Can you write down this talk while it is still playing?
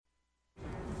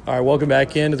All right, welcome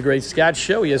back into the Great Scott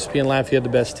Show. ESPN Lafayette, the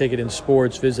best ticket in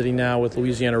sports. Visiting now with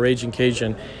Louisiana Ragin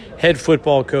Cajun head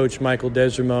football coach Michael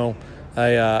Desormeaux.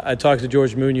 I talked to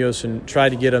George Munoz and tried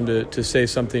to get him to say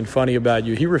something funny about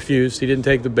you. He refused. He didn't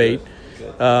take the bait.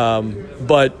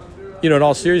 But, in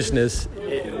all seriousness,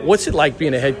 what's it like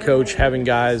being a head coach, having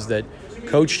guys that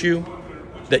coached you,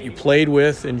 that you played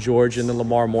with in Georgia and then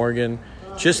Lamar Morgan,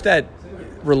 just that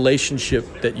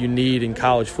relationship that you need in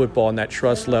college football and that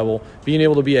trust level, being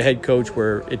able to be a head coach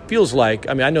where it feels like,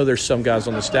 I know there's some guys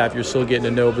on the staff you're still getting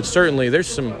to know, but certainly there's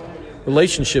some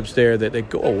relationships there that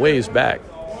go a ways back.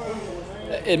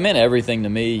 It meant everything to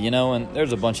me, and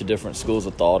there's a bunch of different schools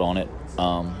of thought on it.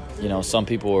 Some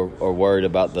people are worried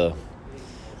about the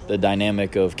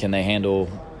dynamic of can they handle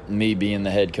me being the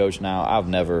head coach now.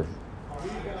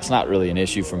 It's not really an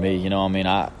issue for me.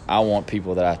 I want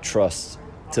people that I trust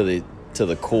to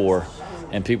the core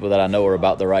and people that I know are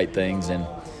about the right things. And,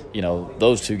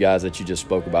 those two guys that you just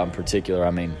spoke about in particular,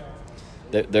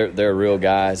 they're real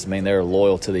guys. They're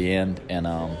loyal to the end. And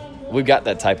we've got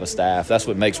that type of staff. That's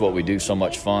what makes what we do so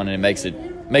much fun, and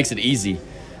it makes it easy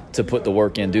to put the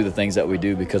work in, do the things that we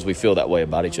do because we feel that way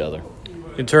about each other.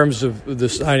 In terms of the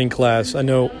signing class, I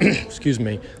know, excuse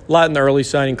me, a lot in the early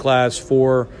signing class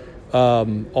for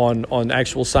on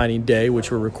actual signing day,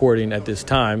 which we're recording at this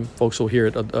time. Folks will hear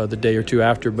it the day or two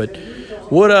after. But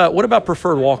what about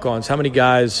preferred walk-ons? How many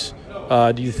guys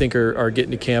do you think are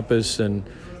getting to campus and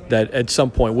that at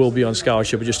some point will be on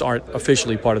scholarship but just aren't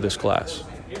officially part of this class?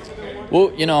 Well,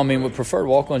 with preferred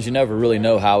walk-ons, you never really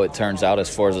know how it turns out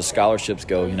as far as the scholarships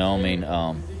go.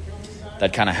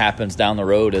 That kind of happens down the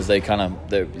road as they kind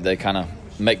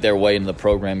of make their way into the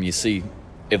program. You see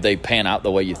if they pan out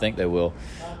the way you think they will.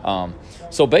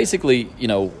 So basically,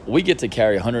 we get to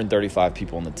carry 135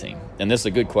 people on the team. And this is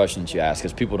a good question that you ask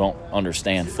because people don't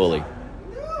understand fully.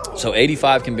 So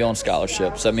 85 can be on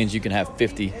scholarships. That means you can have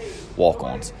 50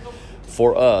 walk-ons.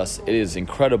 For us, it is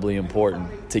incredibly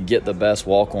important to get the best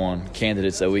walk-on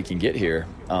candidates that we can get here.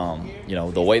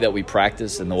 The way that we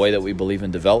practice and the way that we believe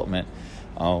in development.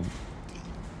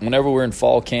 Whenever we're in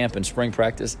fall camp and spring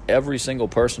practice, every single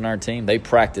person on our team, they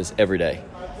practice every day.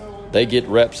 They get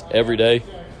reps every day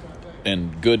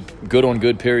and good on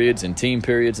good periods and team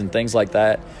periods and things like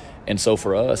that. And so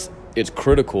for us, it's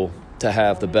critical to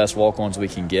have the best walk-ons we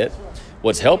can get.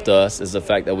 What's helped us is the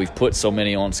fact that we've put so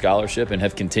many on scholarship and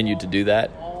have continued to do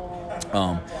that.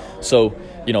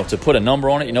 To put a number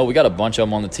on it, we got a bunch of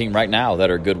them on the team right now that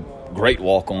are great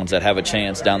walk-ons that have a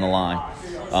chance down the line.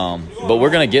 But we're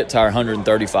going to get to our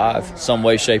 135 some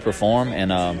way, shape, or form.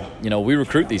 And, we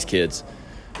recruit these kids.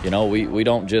 We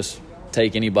don't just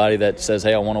take anybody that says,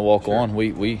 hey, I want to walk on.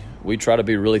 We try to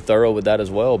be really thorough with that as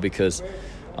well because,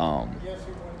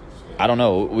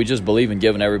 we just believe in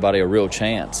giving everybody a real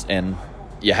chance. And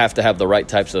you have to have the right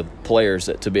types of players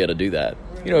to be able to do that.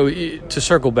 To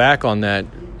circle back on that,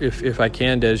 if I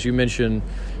can, Des, you mentioned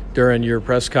during your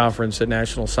press conference at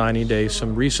National Signing Day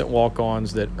some recent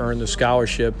walk-ons that earned the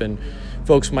scholarship, and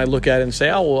folks might look at it and say,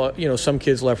 oh, well, some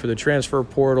kids left for the transfer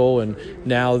portal and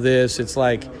now this. It's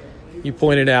like you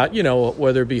pointed out,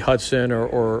 whether it be Hudson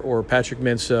or Patrick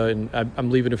Mensah, and I'm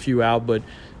leaving a few out, but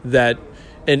that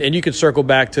and you could circle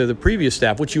back to the previous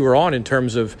staff, which you were on in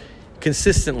terms of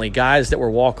consistently guys that were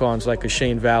walk-ons like a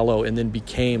Shane Vallow and then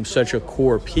became such a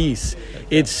core piece.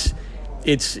 It's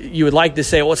you would like to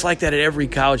say, well, it's like that at every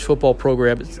college football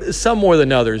program. Some more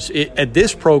than others. At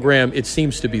this program, it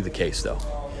seems to be the case, though.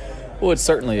 Well, it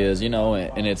certainly is,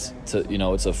 and it's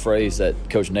a phrase that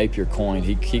Coach Napier coined.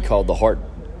 He called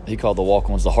the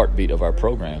walk-ons the heartbeat of our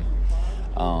program,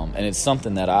 and it's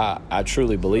something that I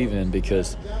truly believe in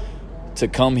because to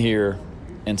come here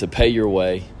and to pay your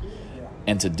way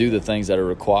and to do the things that are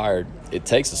required, it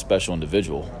takes a special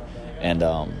individual, and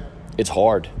it's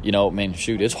hard.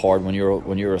 It's hard when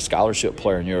you're a scholarship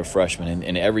player and you're a freshman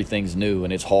and everything's new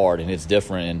and it's hard and it's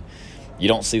different and you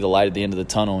don't see the light at the end of the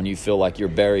tunnel and you feel like you're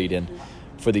buried. And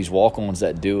for these walk-ons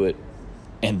that do it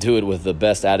and do it with the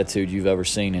best attitude you've ever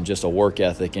seen and just a work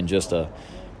ethic and just a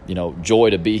joy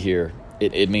to be here,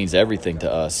 it means everything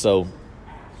to us. So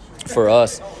for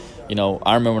us,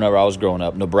 I remember whenever I was growing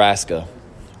up, Nebraska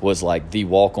was like the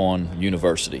walk-on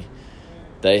university.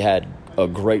 They had a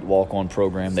great walk-on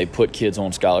program. They put kids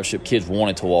on scholarship. Kids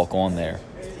wanted to walk on there.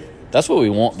 That's what we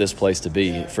want this place to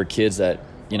be, for kids that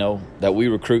that we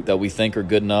recruit that we think are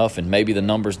good enough, and maybe the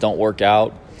numbers don't work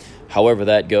out, however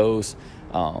that goes.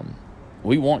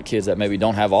 We want kids that maybe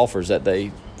don't have offers that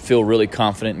they feel really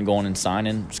confident in going and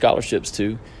signing scholarships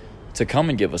to come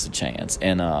and give us a chance.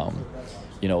 And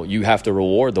you have to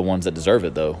reward the ones that deserve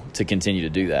it, though, to continue to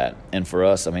do that. And for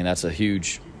us, that's a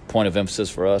huge point of emphasis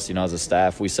for us. As a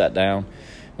staff, we sat down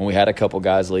when we had a couple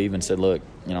guys leave and said, look,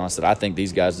 I said, I think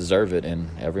these guys deserve it. And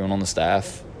everyone on the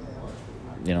staff,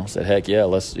 said, heck yeah,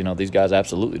 let's, these guys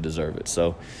absolutely deserve it.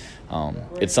 So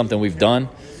it's something we've done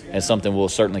and something we'll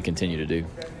certainly continue to do.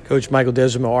 Coach Michael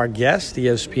Desormeaux, our guest,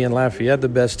 ESPN Lafayette, the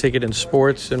best ticket in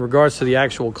sports. In regards to the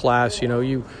actual class,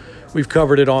 we've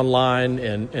covered it online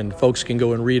and folks can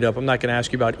go and read up. I'm not going to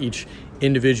ask you about each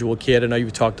individual kid. I know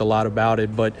you've talked a lot about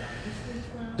it, but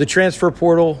the transfer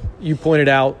portal, you pointed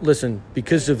out, listen,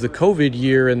 because of the COVID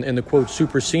year and the, quote,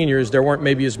 super seniors, there weren't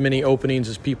maybe as many openings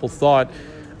as people thought.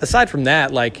 Aside from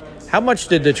that, how much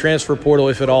did the transfer portal,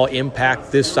 if at all,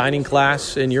 impact this signing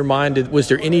class in your mind? Was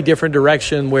there any different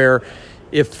direction where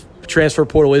if transfer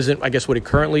portal isn't, I guess, what it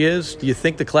currently is, do you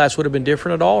think the class would have been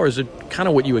different at all, or is it kind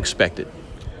of what you expected?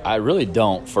 I really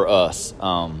don't for us.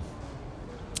 The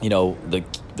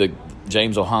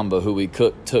James Ohamba, who we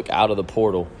took out of the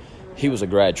portal, he was a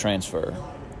grad transfer.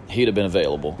 He'd have been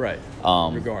available. Right.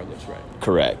 Regardless, right.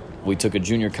 Correct. We took a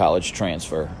junior college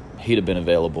transfer. He'd have been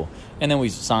available. And then we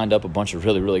signed up a bunch of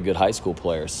really, really good high school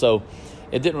players. So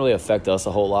it didn't really affect us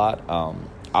a whole lot.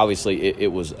 Obviously,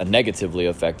 it was negatively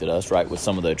affected us, right, with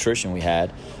some of the attrition we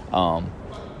had.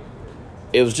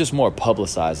 It was just more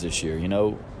publicized this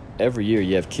year. Every year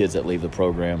you have kids that leave the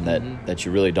program that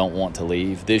you really don't want to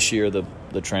leave. This year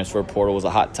the transfer portal was a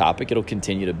hot topic. It'll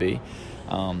continue to be.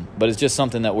 But it's just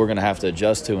something that we're going to have to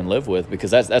adjust to and live with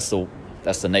because that's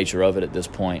the nature of it at this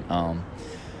point.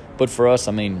 But for us,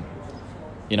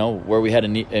 where we had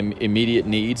immediate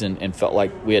needs and felt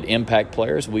like we had impact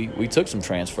players, we took some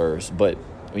transfers. But,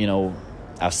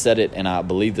 I've said it and I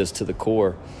believe this to the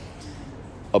core.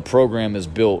 A program is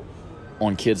built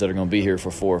on kids that are going to be here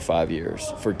for 4 or 5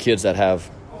 years, for kids that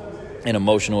have an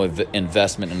emotional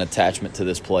investment and attachment to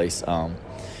this place.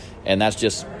 And that's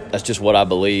just what I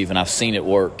believe, and I've seen it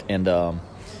work. And,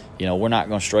 we're not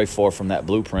going to stray far from that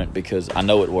blueprint because I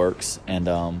know it works.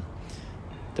 And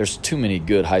there's too many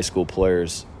good high school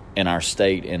players in our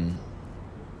state and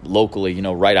locally,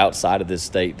 right outside of this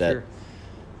state that, sure.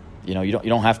 You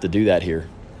don't have to do that here.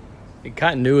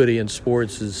 Continuity in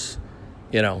sports is,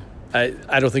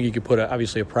 I don't think you could put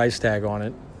obviously a price tag on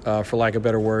it, for lack of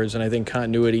better words. And I think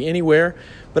continuity anywhere,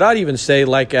 but I'd even say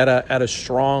at a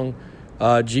strong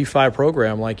G5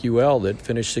 program like UL that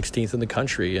finished 16th in the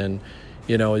country. And,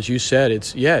 as you said,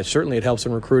 certainly it helps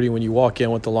in recruiting when you walk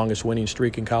in with the longest winning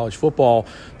streak in college football.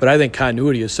 But I think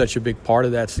continuity is such a big part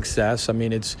of that success.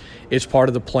 It's part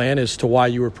of the plan as to why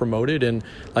you were promoted. And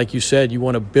like you said, you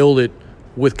want to build it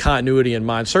with continuity in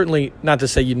mind. Certainly not to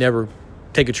say you never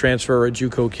take a transfer or a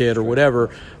JUCO kid or whatever,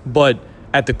 but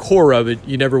at the core of it,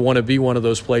 you never want to be one of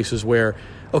those places where,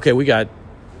 okay, we got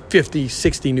 50,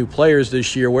 60 new players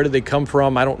this year. Where did they come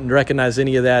from? I don't recognize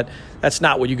any of that. That's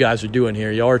not what you guys are doing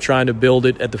here. Y'all are trying to build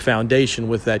it at the foundation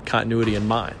with that continuity in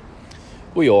mind.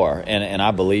 We are, and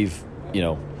I believe,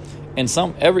 and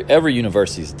every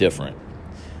university is different.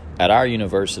 At our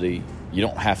university, you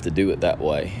don't have to do it that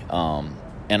way.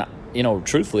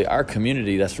 Truthfully, our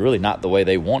community, that's really not the way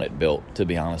they want it built, to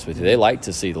be honest with you. They like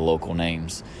to see the local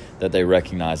names that they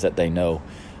recognize, that they know.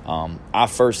 I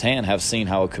firsthand have seen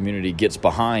how a community gets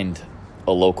behind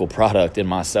a local product in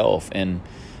myself. And,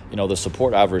 the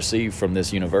support I've received from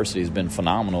this university has been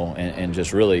phenomenal and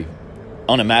just really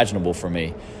unimaginable for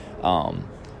me.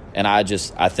 And I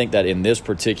think that in this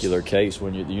particular case,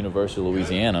 when you're at the University of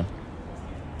Louisiana,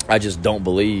 I just don't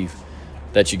believe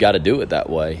that you got to do it that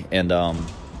way. And,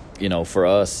 for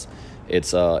us, it's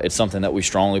something that we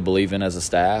strongly believe in as a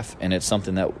staff, and it's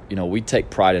something that, we take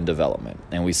pride in development,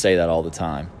 and we say that all the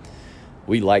time.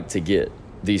 We like to get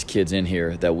these kids in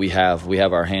here that we have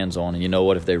our hands on, and you know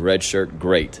what? If they redshirt,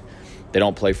 great. They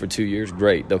don't play for 2 years,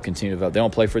 great. They'll continue to develop. They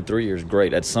don't play for 3 years,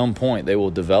 great. At some point, they will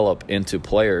develop into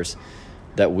players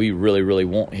that we really, really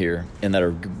want here and that are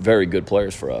very good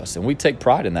players for us, and we take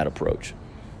pride in that approach.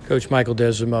 Coach Michael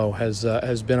Desormeaux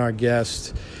has been our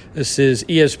guest. This is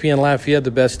ESPN Lafayette,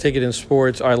 the best ticket in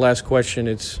sports. Our last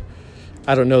question,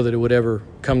 I don't know that it would ever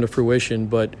come to fruition,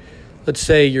 but let's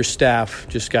say your staff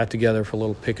just got together for a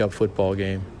little pickup football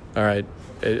game. All right.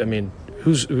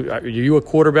 Are you a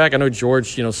quarterback? I know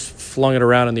George, flung it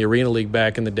around in the Arena League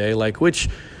back in the day. Which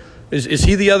is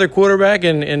he the other quarterback?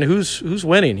 And who's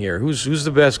winning here? Who's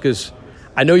the best? Because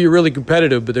I know you're really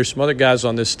competitive, but there's some other guys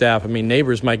on this staff.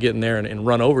 Neighbors might get in there and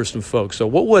run over some folks. So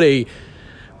what would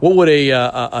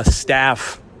a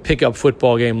staff pickup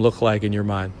football game look like in your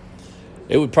mind?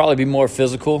 It would probably be more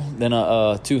physical than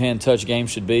a two-hand touch game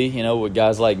should be, with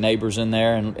guys like Neighbors in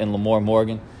there and Lamar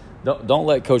Morgan. Don't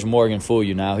let Coach Morgan fool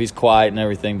you now. He's quiet and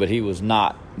everything, but he was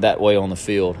not that way on the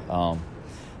field.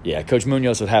 Coach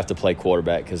Munoz would have to play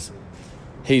quarterback because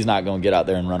he's not going to get out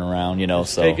there and run around,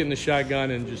 Just so taking the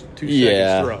shotgun and just 2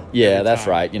 seconds throw. Yeah, that's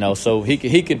right. So he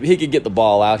could get the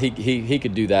ball out. He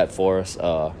could do that for us.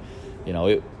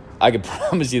 I could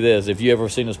promise you this: if you ever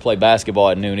seen us play basketball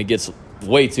at noon, it gets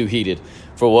way too heated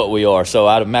for what we are. So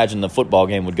I'd imagine the football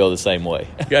game would go the same way.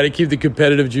 Got to keep the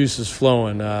competitive juices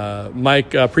flowing.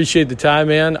 Mike, appreciate the time,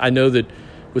 man. I know that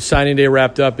with signing day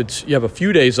wrapped up, you have a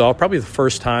few days off, probably the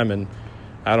first time in,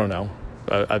 I don't know,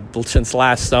 since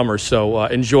last summer. So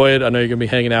enjoy it. I know you're going to be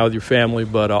hanging out with your family,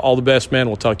 but all the best, man.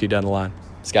 We'll talk to you down the line.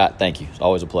 Scott, thank you. It's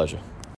always a pleasure.